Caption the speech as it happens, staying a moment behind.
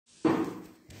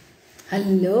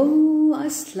Hello,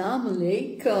 Assalamu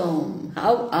alaikum.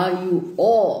 How are you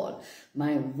all,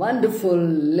 my wonderful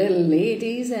little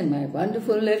ladies and my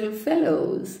wonderful little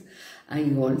fellows? Are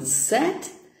you all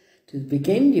set to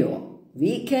begin your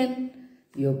weekend?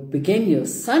 You begin your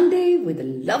Sunday with a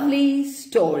lovely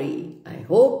story. I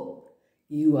hope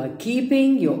you are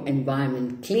keeping your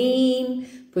environment clean,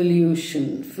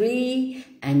 pollution free,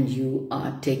 and you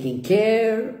are taking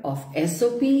care of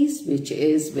SOPs, which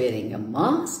is wearing a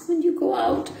mask when you go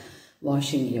out,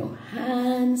 washing your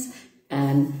hands,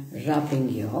 and rubbing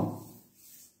your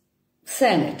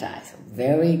sanitizer.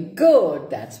 Very good.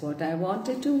 That's what I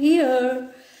wanted to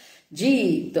hear.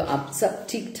 Gee, तो आप सब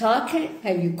ठीक ठाक है?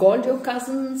 Have you called your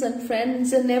cousins and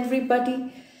friends and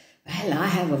everybody? Well, I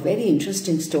have a very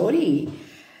interesting story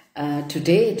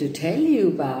today to tell you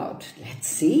about. Let's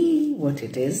see what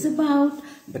it is about.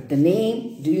 But the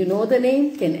name, do you know the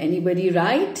name? Can anybody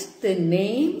write the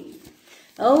name?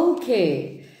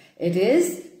 Okay, it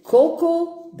is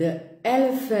Koko the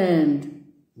elephant.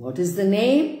 What is the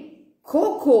name?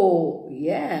 Koko.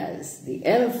 Yes, the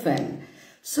elephant.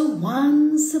 So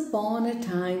once upon a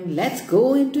time, let's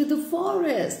go into the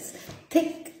forests,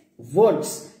 thick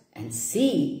woods, and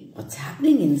see what's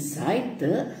happening inside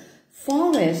the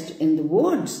forest in the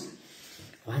woods.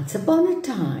 Once upon a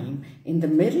time, in the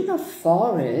middle of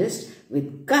forest,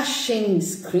 with gushing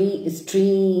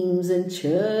streams and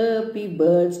chirpy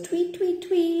birds, tweet, tweet,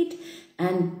 tweet,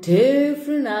 and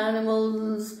different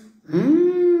animals,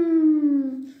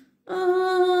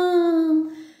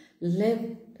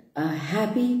 lived a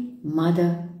happy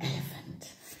mother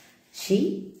elephant.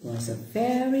 She was a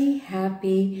very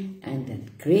happy and a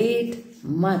great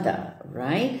mother,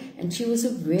 right? And she was a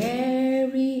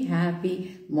very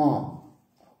happy mom.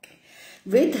 Okay.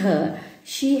 With her,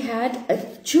 she had a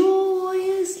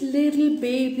joyous little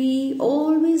baby,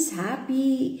 always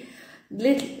happy.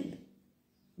 There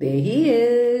he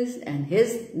is, and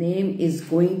his name is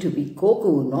going to be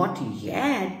Koko. Not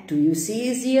yet. Do you see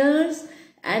his ears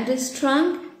and his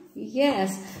trunk?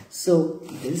 Yes. So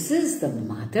this is the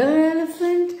mother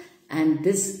elephant, and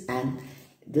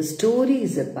the story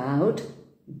is about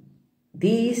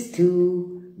these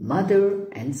two mother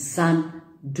and son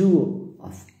duo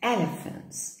of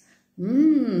elephants.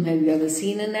 Have you ever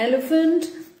seen an elephant?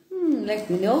 Let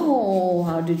me know.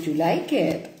 How did you like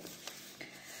it?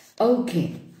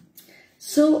 Okay.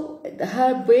 So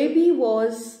her baby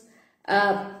was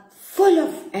full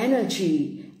of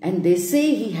energy. And they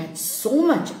say he had so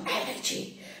much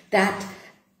energy that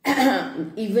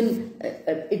even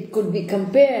it could be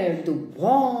compared to the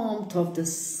warmth of the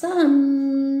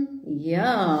sun.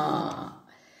 Yeah.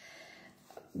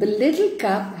 The little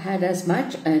cub had as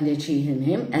much energy in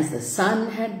him as the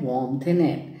sun had warmth in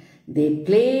it. They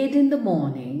played in the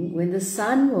morning when the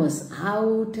sun was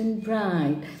out and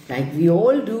bright, like we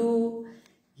all do.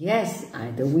 Yes,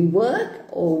 either we work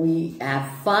or we have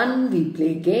fun, we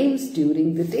play games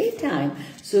during the daytime.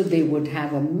 So they would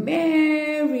have a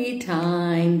merry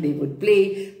time. They would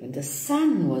play when the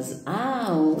sun was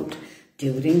out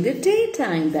during the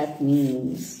daytime, that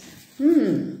means.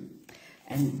 And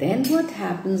then what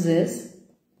happens is,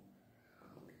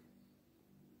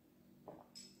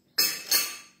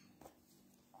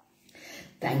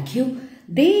 thank you.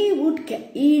 They would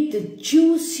eat the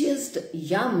juiciest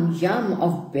yum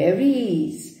of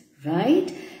berries,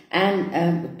 right?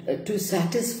 And to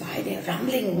satisfy their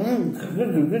rumbling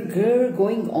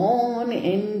going on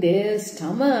in their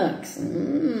stomachs,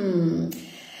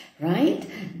 right?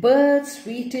 Birds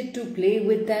tweeted to play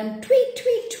with them, tweet,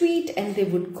 tweet, tweet, and they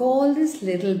would call this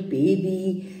little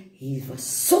baby. He was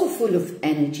so full of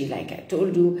energy, like I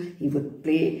told you. He would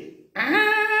play,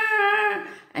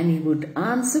 and he would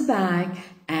answer back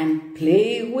and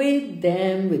play with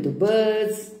them, with the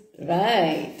birds,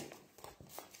 right?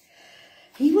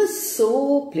 He was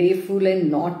so playful and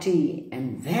naughty,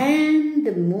 and when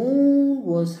the moon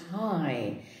was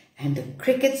high and the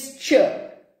crickets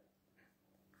chirped,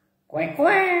 quack,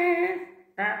 quack,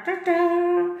 da, da,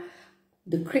 da,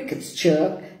 the crickets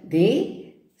chirped,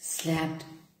 they slept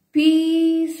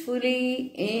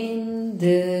peacefully in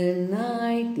the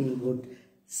night. They would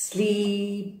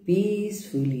sleep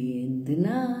peacefully in the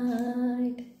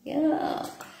night. Yeah.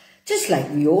 Just like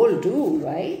we all do,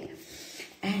 right?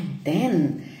 And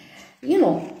then,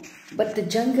 but the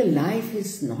jungle life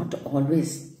is not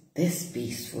always this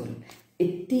peaceful.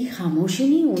 इतनी खामोशी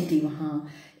नहीं होती वहाँ,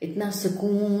 इतना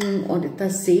सुकून और इतना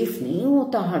safe नहीं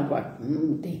होता हर वक्त.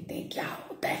 देखते हैं क्या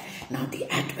होता है. Now the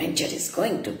adventure is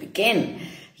going to begin.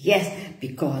 Yes,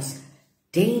 because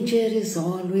danger is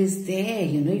always there.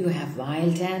 You have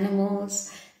wild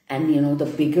animals and, the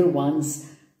bigger ones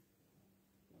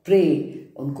prey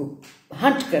उनको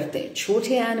hunt करते हैं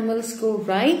छोटे animals को,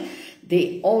 right?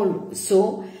 They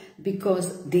also, because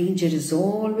danger is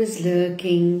always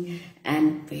lurking,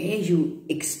 and where you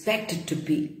expect it to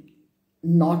be,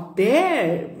 not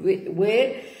there,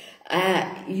 where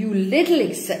you little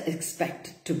expect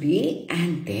it to be,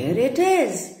 and there it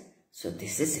is. So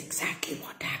this is exactly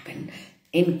what happened.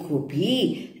 इनको भी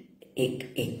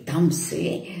एकदम से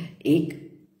एक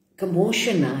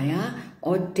commotion आया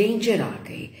और danger आ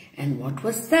गई. And what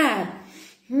was that?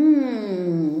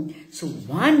 So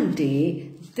one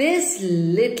day, this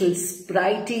little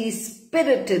spritey,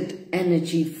 spirited,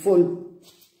 energy-full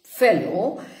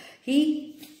fellow,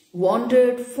 he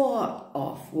wandered far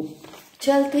off.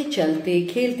 चलते चलते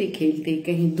खेलते खेलते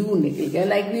कहीं दूर निकल गया,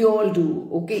 like we all do,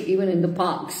 okay, even in the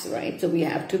parks, right? So we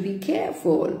have to be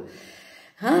careful.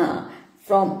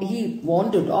 He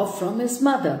wandered off from his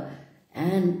mother,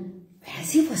 and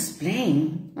as he was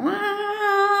playing,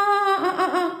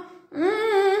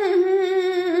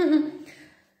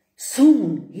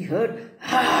 soon he heard,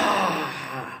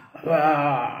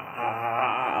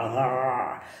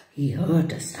 he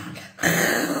heard a snarl.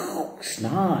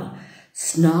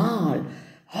 Snarl.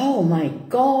 Oh my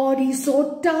God, he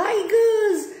saw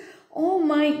tigers. Oh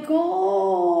my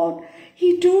God.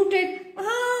 He tooted.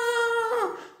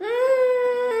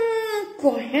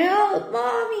 Help,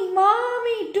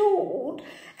 mommy, toot.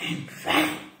 And ran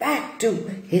back to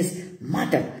his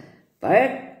mother.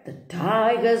 But the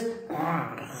tigers,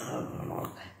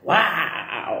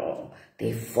 wow,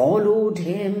 they followed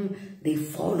him.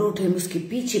 Uske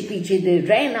piche, they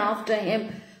ran after him.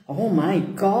 Oh my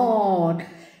God.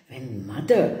 When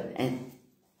mother and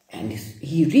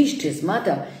he reached his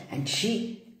mother, and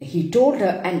he told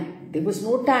her, and there was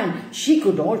no time, she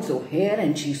could also hear,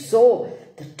 and she saw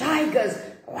the tigers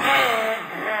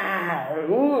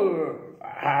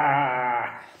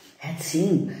had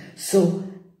seen. So,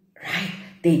 right,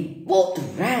 they both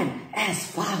ran as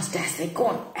fast as they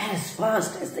could.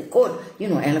 You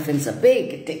know, elephants are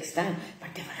big, it takes time,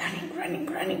 but they were running.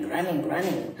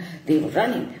 They were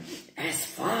running as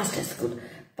fast as they could.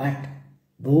 But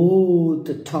both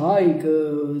the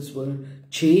tigers were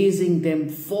chasing them,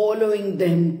 following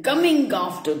them, coming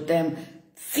after them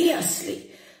fiercely.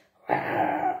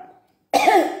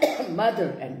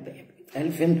 Mother and baby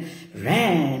elephant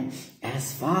ran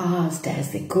as fast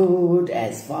as they could.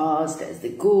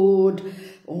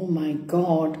 Oh my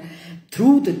God,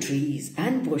 through the trees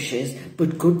and bushes,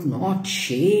 but could not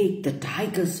shake the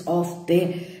tigers off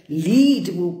their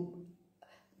lead.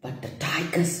 But the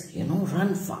tigers,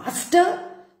 run faster.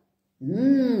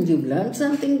 You've learned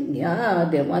something? Yeah,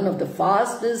 they're one of the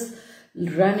fastest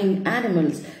running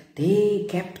animals. They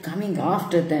kept coming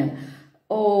after them.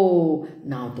 Oh,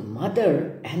 now the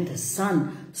mother and the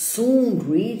son soon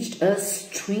reached a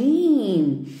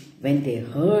stream. When they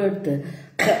heard the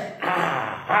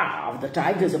of the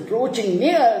tigers approaching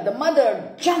near, the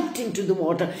mother jumped into the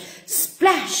water.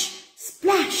 Splash,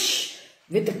 splash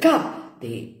with the cup.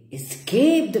 They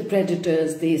escaped the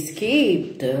predators. They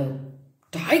escaped the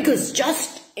tigers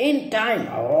just in time.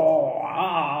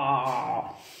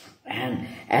 And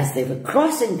as they were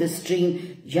crossing the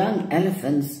stream, young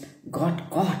elephants got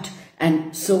caught.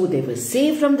 And so they were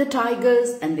saved from the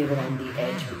tigers, and they were on the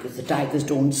edge because the tigers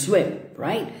don't swim,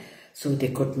 right? So they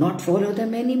could not follow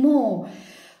them anymore.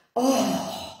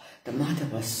 Oh, the mother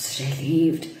was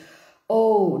relieved.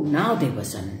 Oh, now there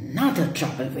was another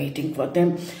trouble waiting for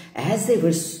them. As they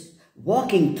were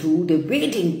wading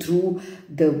through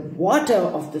the water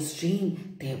of the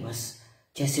stream, there was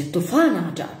jaise tufan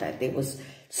aa jata hai. There was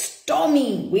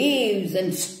stormy waves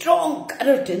and strong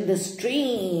current in the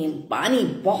stream. Pani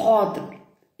bahut,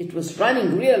 it was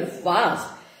running real fast.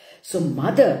 So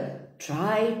mother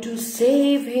tried to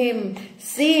save him,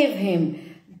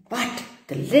 but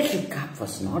the little cup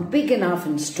was not big enough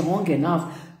and strong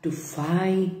enough to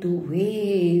fight the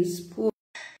waves.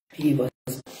 He was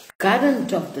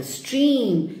current of the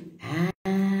stream,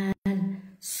 and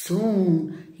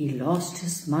soon he lost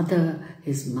his mother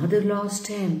lost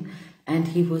him, and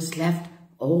he was left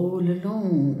all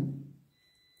alone.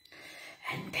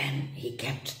 And then he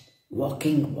kept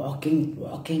walking,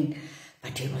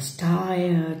 but he was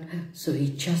tired, so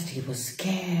he was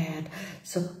scared.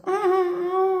 So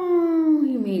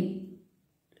he made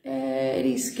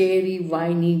very scary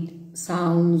whiny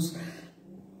sounds.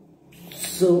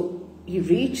 So he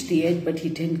reached the edge, but he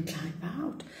didn't climb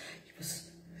out. He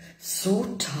was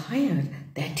so tired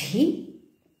that he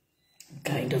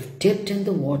kind of dipped in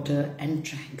the water and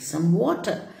drank some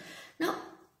water. Now,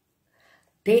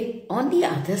 on the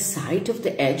other side of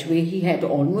the edge where he had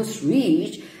almost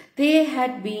reached, there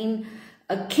had been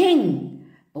a king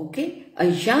okay, a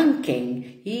young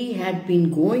king, he had been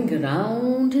going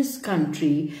around his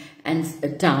country and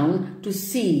town to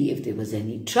see if there was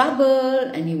any trouble,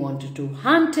 and he wanted to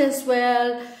hunt as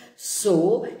well.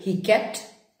 So he kept,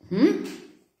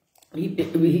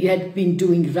 he had been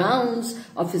doing rounds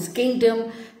of his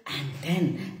kingdom, and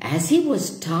then as he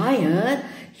was tired,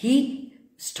 he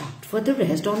stopped for the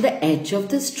rest on the edge of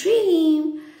the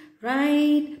stream,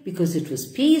 right? Because it was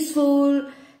peaceful.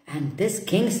 And this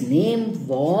king's name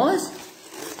was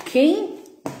King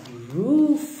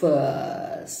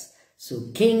Rufus.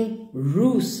 So King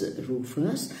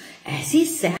Rufus, as he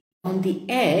sat on the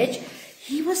edge,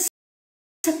 he was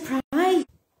surprised.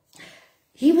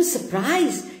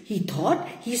 He thought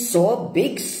he saw a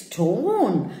big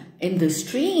stone in the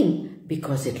stream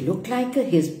because it looked like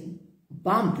his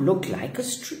bump looked like a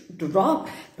rock.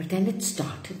 But then it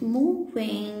started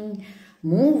moving,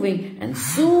 and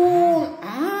soon,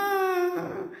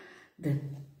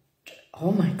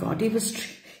 oh my God, he was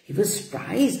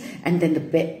surprised. And then the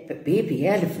baby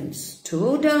elephant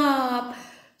stood up,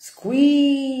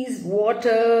 squeezed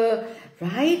water,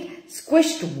 right?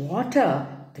 Squished water.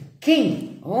 The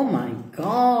king, oh my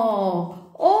God,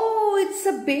 oh, it's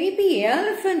a baby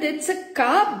elephant, it's a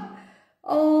cub.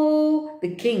 Oh,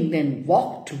 the king then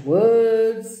walked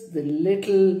towards the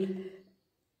little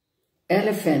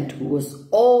elephant who was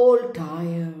all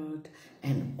tired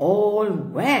and all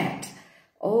wet.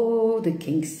 Oh, the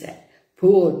king said,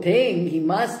 poor thing, he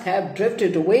must have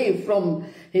drifted away from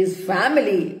his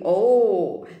family.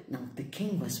 Oh, now the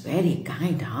king was very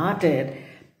kind-hearted.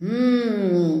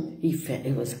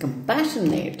 He was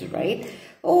compassionate, right?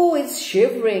 Oh, it's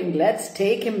shivering. Let's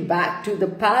take him back to the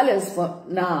palace for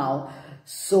now.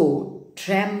 So,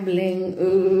 trembling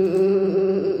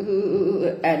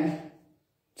and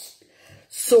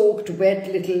soaked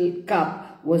wet little cub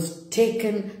was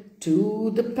taken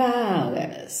to the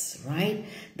palace, right?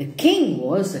 The king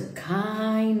was a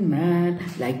kind man,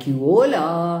 like you all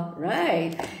are,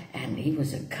 right? And he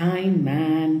was a kind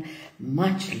man,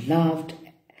 much loved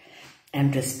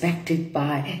and respected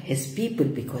by his people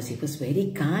because he was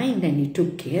very kind and he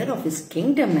took care of his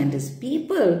kingdom and his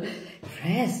people.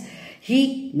 Yes,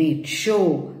 he made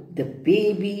sure the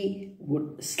baby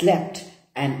slept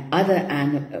and other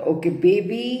animal, the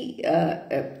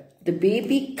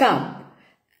baby cub.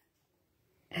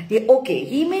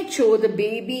 He made sure the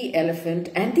baby elephant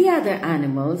and the other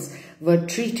animals were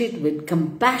treated with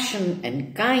compassion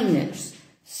and kindness.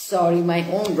 Sorry, my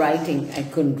own writing, I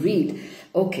couldn't read.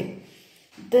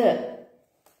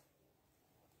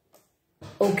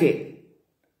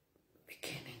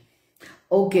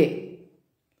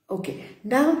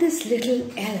 Now this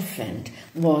little elephant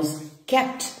was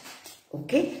kept,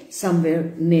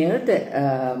 somewhere near the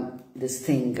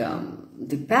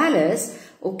palace,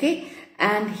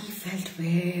 and he felt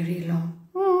very long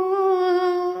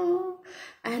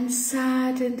and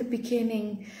sad in the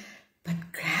beginning.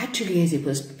 But gradually, as he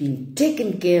was being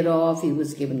taken care of, he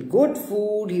was given good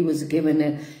food, he was given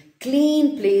a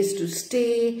clean place to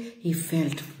stay, he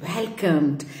felt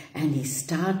welcomed, and he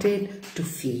started to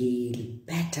feel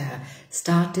better,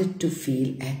 started to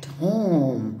feel at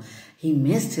home. He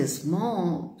missed his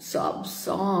mom, sob.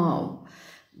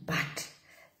 But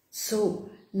so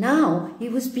now he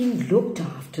was being looked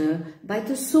after by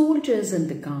the soldiers and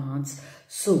the guards.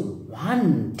 So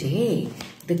one day,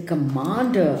 the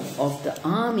commander of the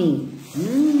army,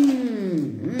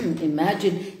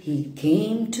 imagine, he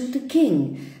came to the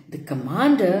king. The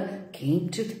commander came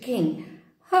to the king.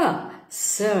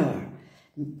 Sir,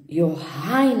 your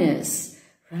highness,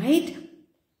 right?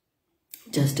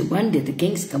 Just one day, the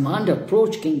king's commander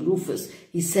approached King Rufus.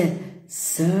 He said,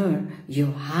 Sir,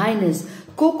 your highness,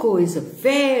 Koko is a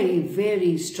very,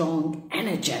 very strong,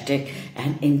 energetic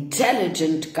and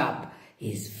intelligent cub.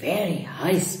 He is very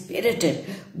high-spirited.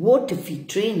 What if we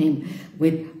train him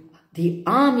with the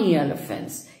army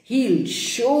elephants? He'll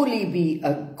surely be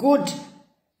a good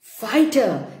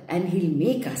fighter and he'll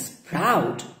make us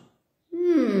proud.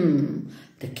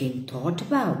 The king thought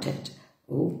about it.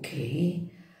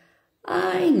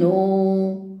 I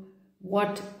know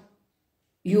what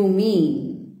you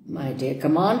mean, my dear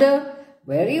commander.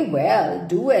 Very well,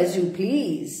 do as you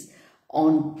please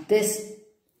on this.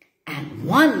 And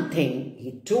one thing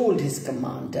he told his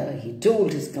commander,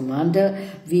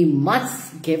 we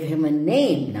must give him a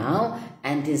name now,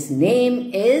 and his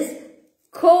name is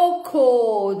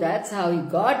Koko. That's how he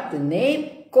got the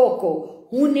name Koko.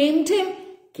 Who named him?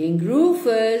 King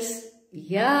Rufus.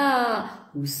 Yeah,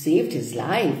 who saved his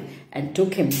life and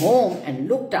took him home and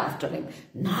looked after him.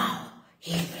 Now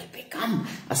he will become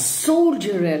a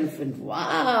soldier elephant.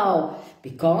 Wow!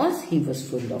 Because he was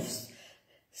full of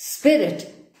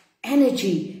spirit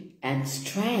energy and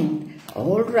strength.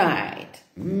 All right.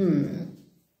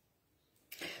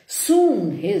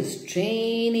 Soon his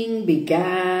training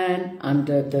began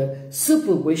under the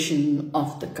supervision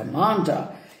of the commander.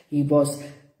 He was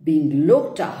being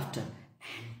looked after.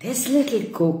 And this little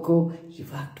Koko, he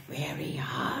worked very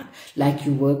hard. Like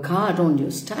you work hard on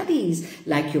your studies,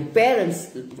 like your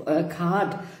parents work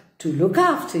hard to look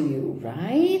after you,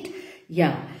 right?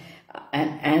 Yeah,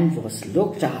 and was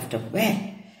looked after well.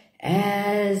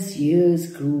 As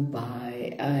years grew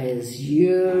by, as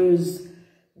years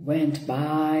went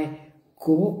by,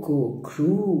 Koko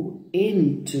grew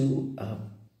into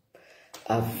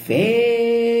a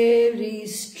very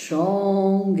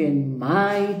strong and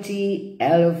mighty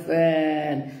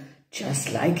elephant,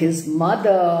 just like his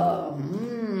mother.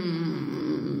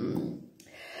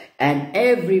 And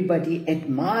everybody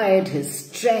admired his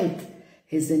strength,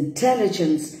 his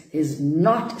intelligence, his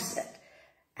knowledge.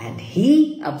 And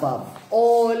he, above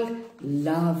all,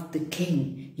 loved the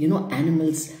king. You know,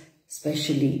 animals,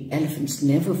 especially elephants,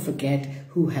 never forget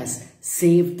who has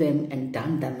saved them and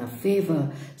done them a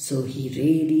favor. So he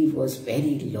really was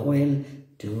very loyal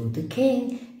to the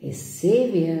king, his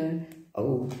savior.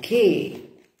 Okay.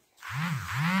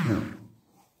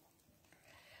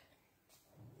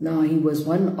 Now he was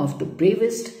one of the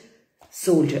bravest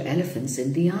soldier elephants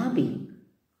in the army.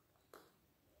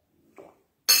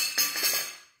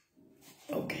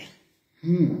 Okay.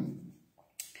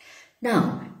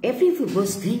 Now,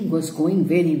 everything was going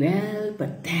very well,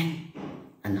 but then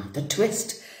another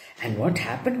twist. And what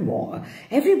happened was,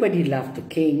 everybody loved the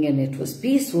king and it was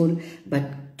peaceful,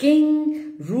 but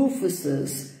King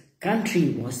Rufus's country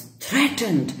was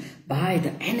threatened by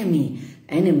the enemy.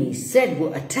 Enemy said,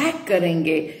 "Wo attack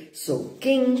karenge." So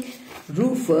King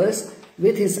Rufus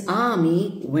with his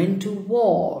army went to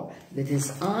war. With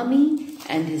his army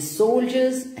and his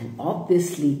soldiers, and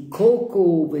obviously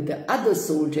Koko with the other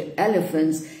soldier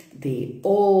elephants, they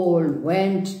all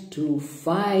went to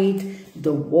fight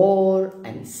the war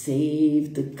and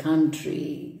save the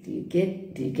country. Do you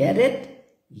get it?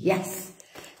 Yes.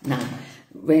 Now,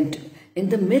 when in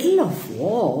the middle of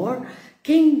war,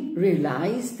 King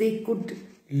realized they could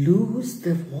lose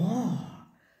the war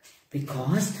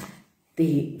because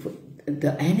the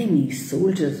enemy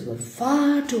soldiers were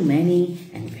far too many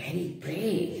and very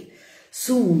brave.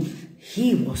 Soon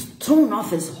he was thrown off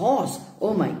his horse.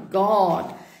 Oh my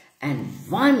God. And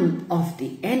one of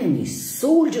the enemy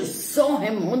soldiers saw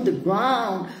him on the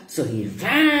ground. So he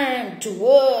ran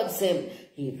towards him.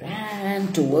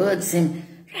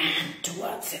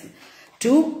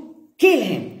 To kill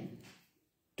him.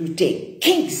 To take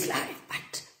King's life.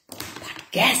 But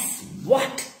guess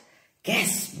what?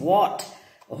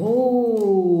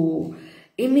 Oh,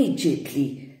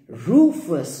 immediately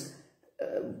Rufus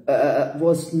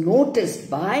was noticed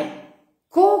by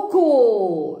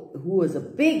Koko, who was a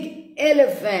big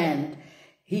elephant.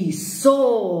 He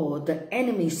saw the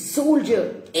enemy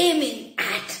soldier aiming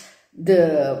at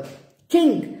the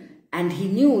king and he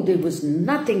knew there was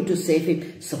nothing to save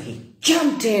him. So he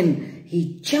jumped in.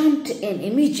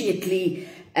 Immediately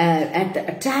at the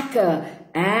attacker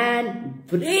and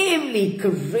bravely,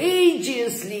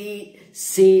 courageously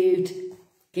saved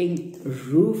King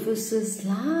Rufus's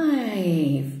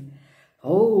life.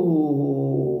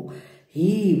 Oh,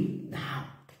 now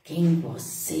the king was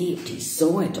saved. He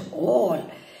saw it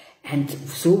all. And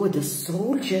so were the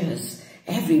soldiers.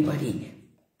 Everybody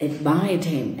admired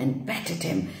him and petted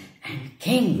him. And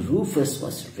King Rufus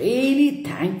was really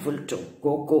thankful to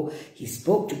Koko. He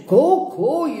spoke to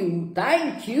Koko,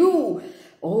 thank you.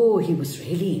 Oh, he was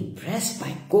really impressed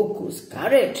by Koko's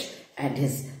courage and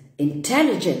his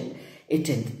intelligence.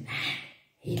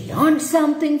 He learned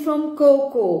something from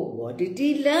Koko. What did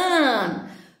he learn?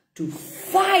 To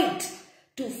fight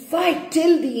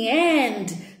till the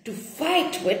end, to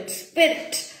fight with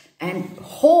spirit and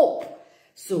hope.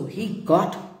 So he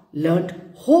learned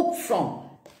hope from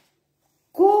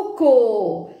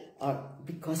Koko,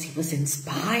 because he was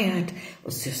inspired.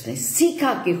 उसने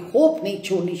सीखा कि hope नहीं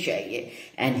छोड़नी चाहिए.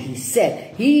 And he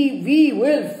said, we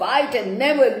will fight and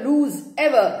never lose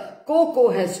ever. Koko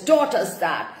has taught us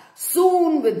that.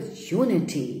 Soon with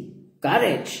unity,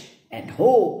 courage and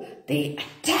hope, they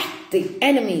attacked the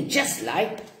enemy just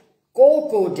like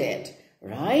Koko did.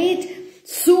 Right?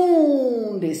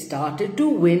 Soon they started to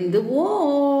win the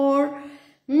war.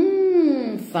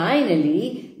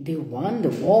 Finally, they won the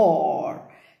war.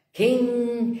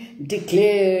 King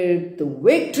declared the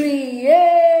victory.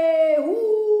 Yay!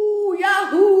 Hoo!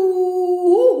 Yahoo!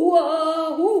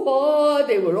 Hoo-ha! Hoo-ha!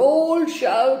 They were all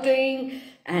shouting,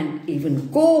 and even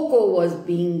Koko was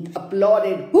being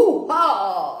applauded.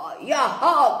 Hoo-ha!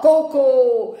 Yaha!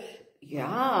 Koko!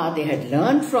 Yeah, they had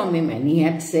learned from him and he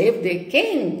had saved their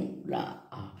king.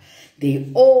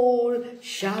 They all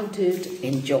shouted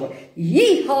in joy.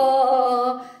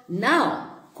 Yeehaw!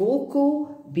 Now,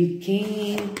 Koko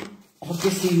became,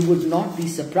 obviously you would not be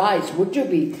surprised, would you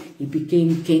be? He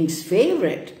became King's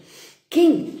favorite.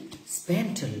 King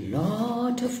spent a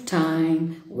lot of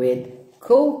time with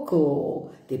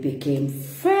Koko. They became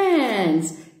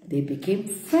friends.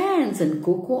 And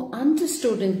Koko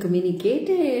understood and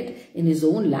communicated in his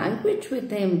own language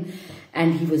with him.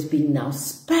 And he was being now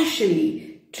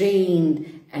specially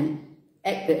trained and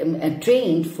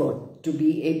trained to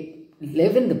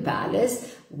live in the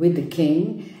palace with the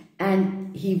king.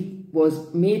 And he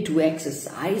was made to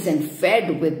exercise and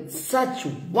fed with such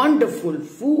wonderful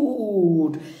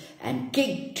food. And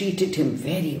King treated him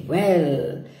very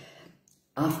well.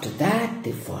 After that,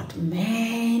 they fought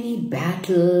many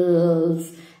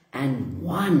battles and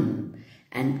won.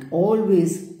 And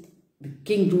always,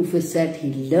 King Rufus said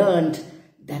he learned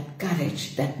that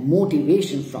courage, that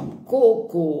motivation from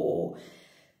Koko.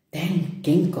 Then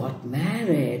King got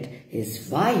married. His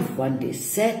wife one day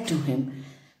said to him,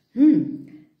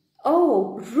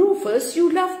 "Oh, Rufus,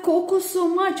 you love Koko so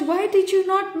much. Why did you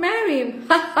not marry him?"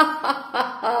 "Ha ha ha ha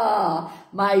ha!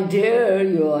 My dear,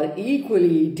 you are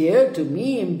equally dear to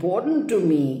me, important to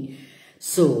me."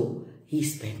 So he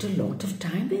spent a lot of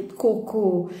time with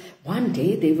Koko. One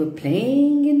day they were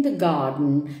playing in the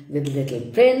garden with little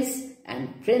prince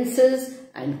and princess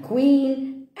and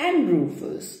queen and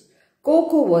Rufus.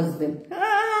 Koko was with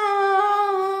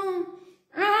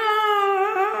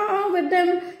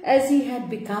them as he had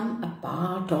become a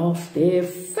part of their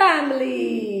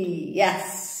family.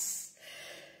 Yes.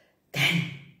 Then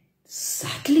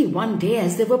suddenly one day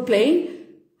as they were playing,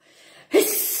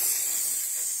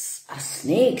 hiss, a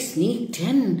snake sneaked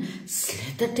in,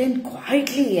 slithered in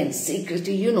quietly and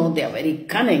secretly, you know, they are very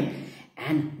cunning,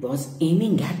 and was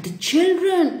aiming at the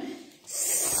children.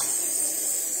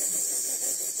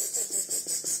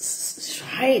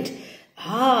 Right.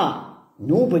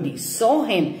 Nobody saw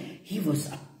him. He was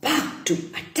about to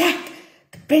attack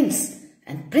the prince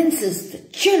and princess, the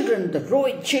children, the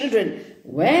royal children,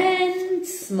 when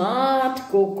smart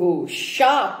Koko,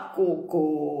 sharp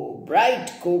Koko,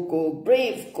 bright Koko,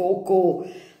 brave Koko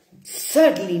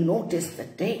suddenly noticed the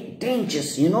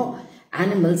dangers. You know,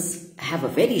 animals have a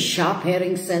very sharp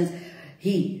hearing sense.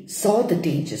 He saw the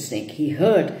danger snake. He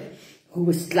heard who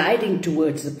was sliding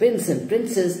towards the prince and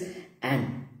princess,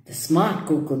 and the smart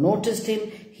Koko noticed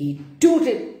him. He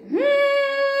tooted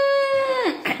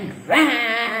and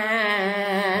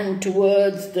ran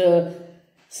towards the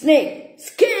snake,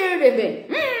 scared him.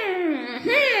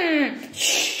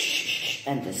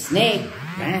 And the snake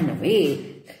ran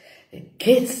away. The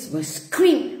kids were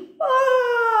screaming,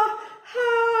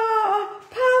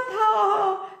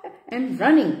 Papa, and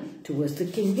running towards the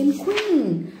king and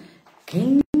queen.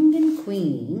 King and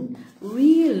queen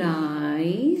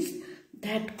realized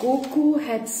that Koko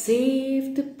had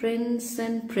saved the prince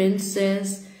and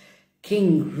princess.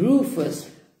 King Rufus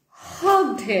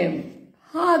hugged him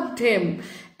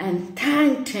and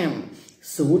thanked him.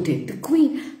 So did the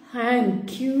queen.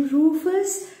 "Thank you,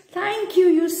 Rufus. Thank you.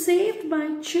 You saved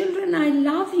my children. I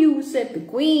love you," said the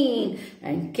queen.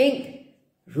 And King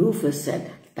Rufus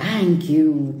said, Thank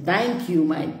you,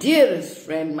 my dearest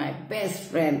friend, my best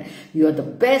friend. You are the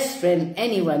best friend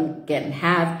anyone can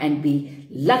have and be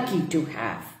lucky to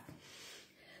have."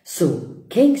 So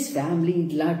King's family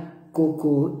loved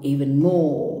Koko even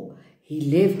more. He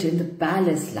lived in the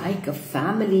palace like a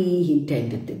family. He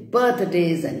attended their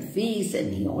birthdays and feasts,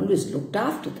 and he always looked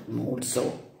after them also.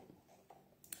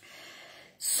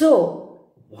 So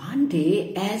one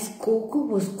day, as Koko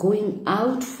was going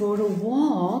out for a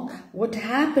walk, what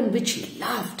happened, which he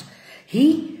loved,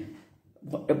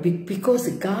 because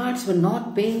the guards were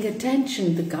not paying attention,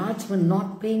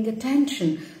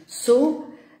 so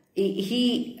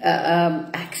he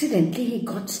accidentally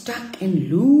got stuck in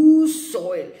loose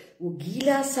soil. वो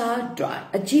गीला सा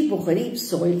अजीब व गरीब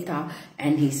soil था,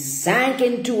 and he sank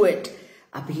into it.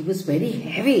 He was very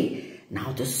heavy.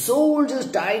 Now the soldiers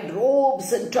tied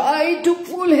ropes and tried to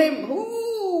pull him.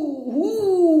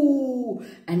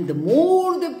 And the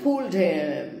more they pulled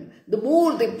him, the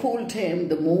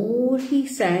more he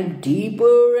sank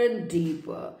deeper and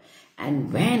deeper.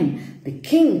 And when the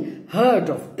king heard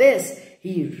of this,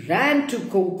 he ran to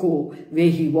Koko where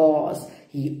he was.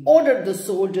 He ordered the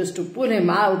soldiers to pull him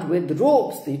out with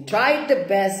ropes. They tried their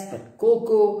best, but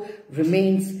Koko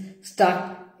remains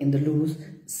stuck in the loose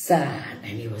sand,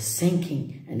 and he was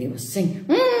sinking, and he was sinking.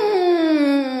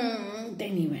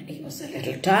 Then he was a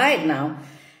little tired now,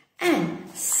 and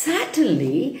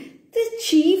suddenly the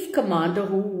chief commander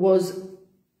who was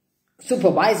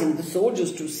supervising the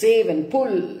soldiers to save and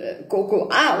pull Koko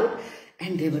out,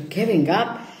 and they were giving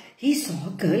up, he saw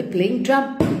a girl playing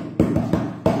drum.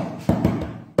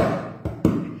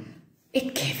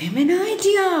 It gave him an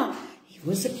idea. He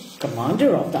was the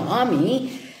commander of the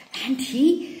army, and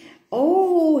he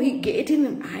gave him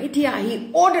an idea.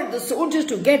 He ordered the soldiers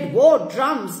to get war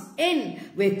drums in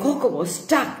where Koko was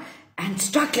stuck and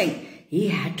struggling. He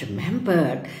had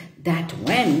remembered that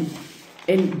when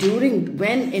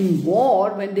in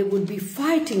war, when they would be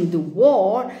fighting the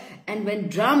war, and when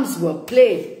drums were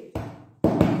played,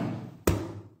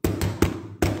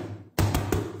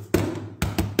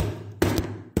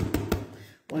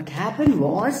 what happened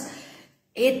was,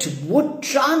 it would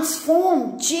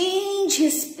change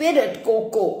his spirit,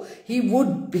 Koko. He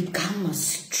would become a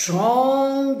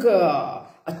stronger,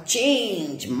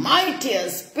 mightier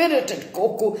spirited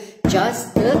Koko.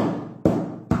 Just the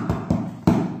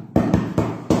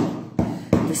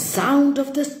sound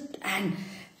of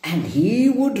and he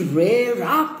would rear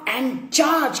up and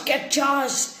get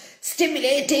charged,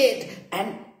 stimulated,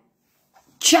 and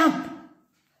jump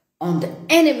on the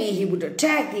enemy. He would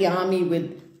attack the army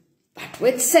with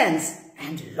sense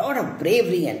and a lot of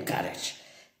bravery and courage.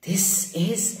 This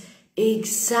is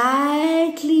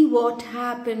exactly what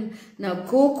happened. Now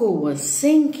Koko was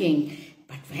sinking,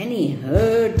 but when he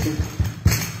heard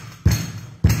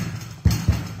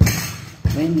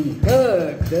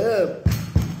the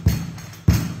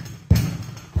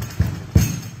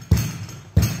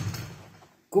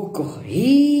Koko,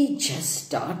 he just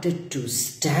started to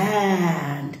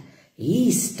stand.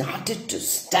 He started to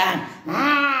stand.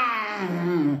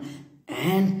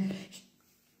 And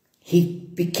he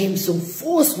became so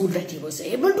forceful that he was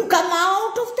able to come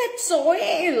out of that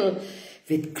soil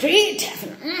with great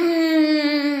effort.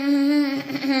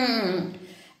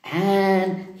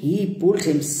 And he pulled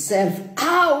himself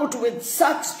out with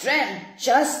such strength,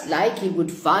 just like he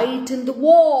would fight in the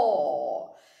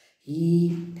war.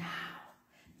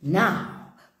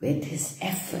 Now, with his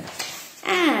effort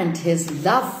and his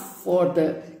love for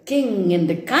the king and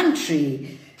the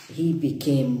country, he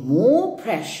became more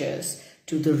precious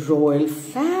to the royal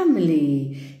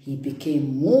family. He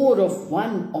became more of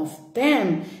one of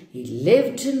them. He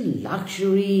lived in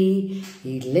luxury,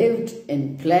 he lived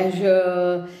in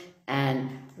pleasure,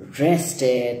 and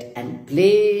rested and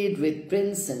played with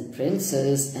prince and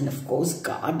princess, and of course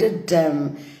guarded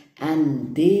them,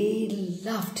 and they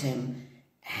loved him.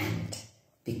 And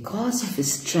because of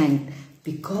his strength,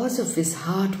 because of his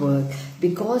hard work,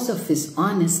 because of his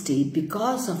honesty,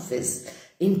 because of his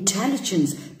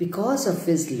intelligence, because of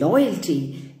his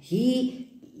loyalty, he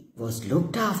was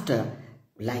looked after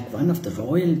like one of the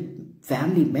royal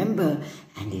family member,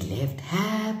 and he lived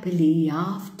happily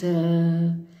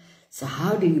after. So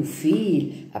how do you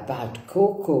feel about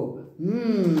Koko?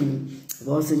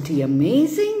 Wasn't he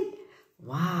amazing?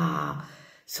 Wow.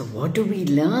 So what do we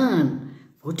learn?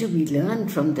 What do we learn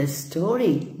from this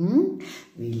story?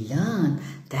 We learn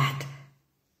that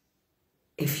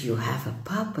if you have a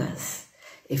purpose,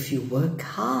 if you work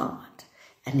hard,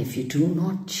 and if you do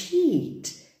not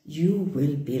cheat, you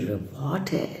will be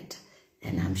rewarded.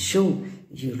 And I'm sure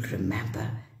you'll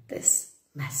remember this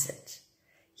message.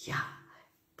 Yeah,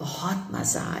 बहुत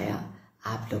मजा आया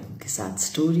आप लोगों के साथ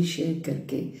story share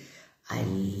करके. I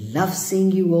love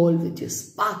seeing you all with your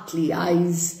sparkly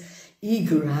eyes,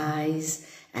 eager eyes,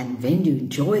 and when you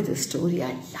enjoy the story,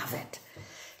 I love it.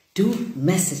 Do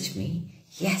message me.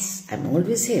 Yes, I'm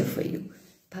always here for you.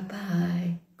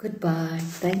 Bye-bye. Goodbye.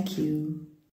 Thank you.